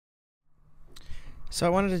So I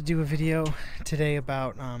wanted to do a video today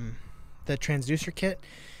about the transducer kit.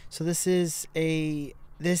 So this is a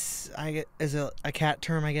cat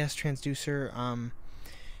term, I guess. Transducer.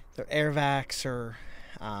 They're air vacs, or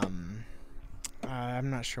I'm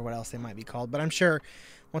not sure what else they might be called, but I'm sure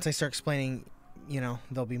once I start explaining,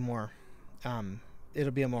 they'll be more.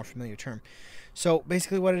 It'll be a more familiar term. So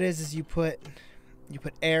basically, what it is you put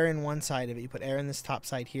air in one side of it. You put air in this top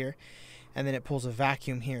side here, and then it pulls a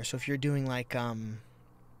vacuum here. So if you're doing like a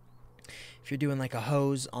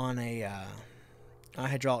hose on a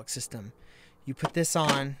hydraulic system, you put this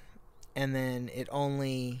on, and then it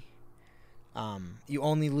only you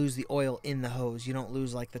only lose the oil in the hose. You don't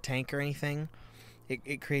lose like the tank or anything.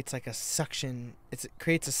 It creates like a suction. It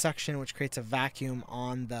creates a suction which creates a vacuum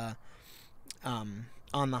on the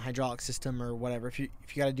hydraulic system or whatever. If you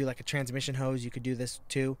got to do like a transmission hose, you could do this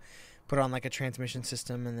too. Put it on like a transmission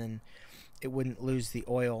system, and then it wouldn't lose the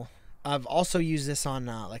oil. I've also used this on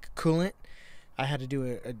like a coolant. I had to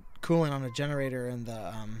do a coolant on a generator, and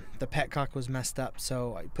the petcock was messed up.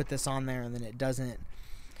 So I put this on there, and then it doesn't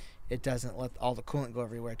let all the coolant go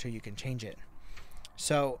everywhere till you can change it.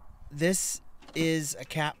 So this is a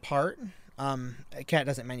cat part. Cat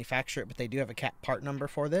doesn't manufacture it, but they do have a cat part number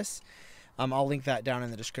for this. I'll link that down in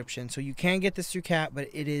the description. So you can get this through Cat, but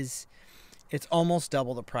it's almost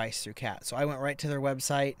double the price through Cat. So I went right to their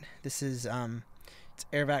website. This is it's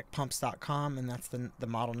airvacpumps.com, and that's the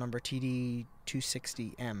model number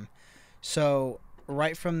TD260M. So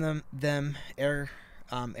right from them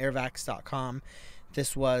airvacs.com,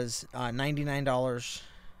 this was $99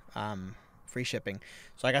 free shipping.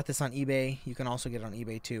 So I got this on eBay. You can also get it on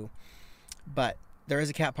eBay too. But there is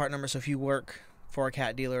a Cat part number, so if you work for a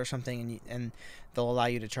Cat dealer or something, and they'll allow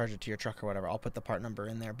you to charge it to your truck or whatever, I'll put the part number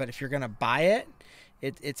in there. But if you're gonna buy it,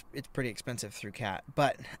 it's pretty expensive through Cat.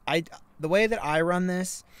 But the way that I run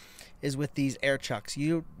this is with these air chucks.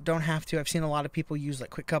 You don't have to. I've seen a lot of people use like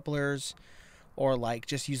quick couplers or like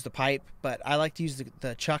just use the pipe, but I like to use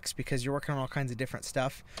the chucks because you're working on all kinds of different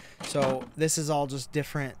stuff. So this is all just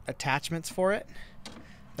different attachments for it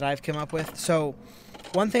that I've come up with. So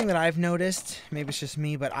one thing that I've noticed, maybe it's just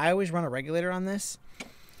me, but I always run a regulator on this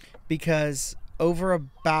because over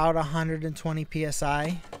about 120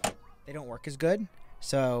 psi, they don't work as good.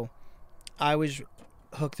 So I always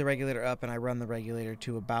hook the regulator up, and I run the regulator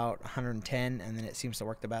to about 110, and then it seems to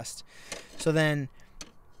work the best. So then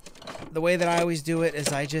the way that I always do it is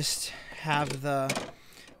I just have the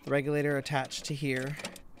regulator attached to here,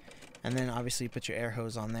 and then obviously you put your air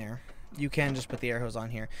hose on there. You can just put the air hose on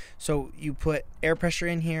here. So you put air pressure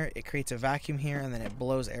in here, it creates a vacuum here, and then it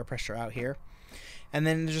blows air pressure out here. And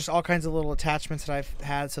then there's just all kinds of little attachments that I've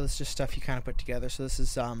had, so it's just stuff you kind of put together. So this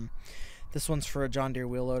is this one's for a John Deere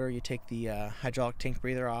wheel loader. You take the hydraulic tank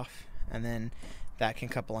breather off, and then that can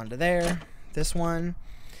couple onto there. This one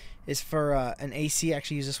is for an AC. I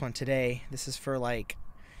actually use this one today. This is for like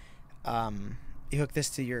you hook this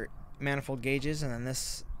to your manifold gauges, and then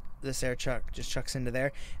this air chuck just chucks into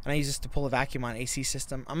there, and I use this to pull a vacuum on AC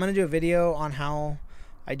system. I'm going to do a video on how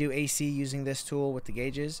I do AC using this tool with the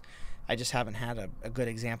gauges. I just haven't had a good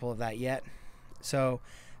example of that yet. So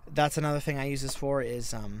that's another thing I use this for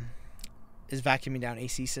is vacuuming down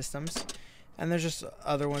AC systems. And there's just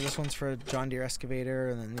other ones. This one's for a John Deere excavator,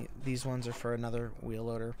 and then these ones are for another wheel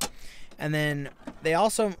loader. And then they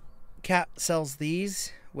also, Cat sells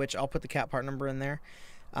these, which I'll put the Cat part number in there.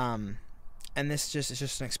 And this is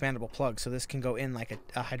just an expandable plug, so this can go in like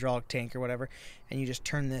a hydraulic tank or whatever, and you just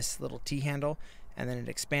turn this little T handle, and then it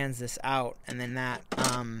expands this out, and then that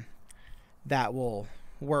will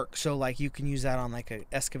work. So like you can use that on like a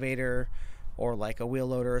excavator or like a wheel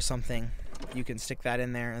loader or something. You can stick that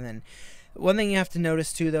in there. And then one thing you have to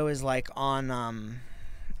notice too, though, is like on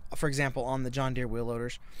for example, on the John Deere wheel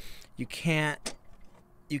loaders, you can't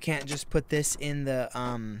just put this in the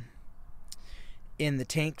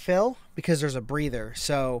tank fill, because there's a breather.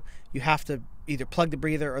 So you have to either plug the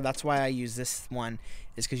breather, or that's why I use this one,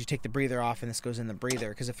 is because you take the breather off and this goes in the breather.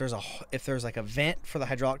 Because if there's like a vent for the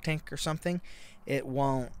hydraulic tank or something, it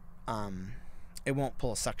won't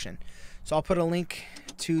pull a suction. So I'll put a link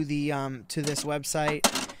to the to this website,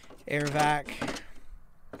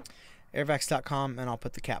 airvacs.com, and I'll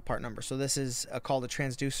put the Cat part number. So this is called a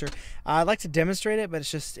transducer. I'd like to demonstrate it, but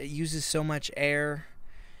it uses so much air,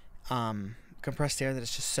 compressed air, that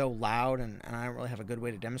it's just so loud, and I don't really have a good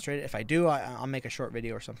way to demonstrate it. If I do, I'll make a short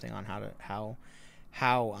video or something on how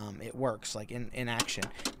it works, like in action.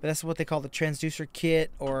 But that's what they call the transducer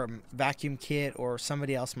kit, or vacuum kit, or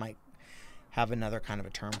somebody else might have another kind of a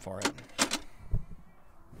term for it.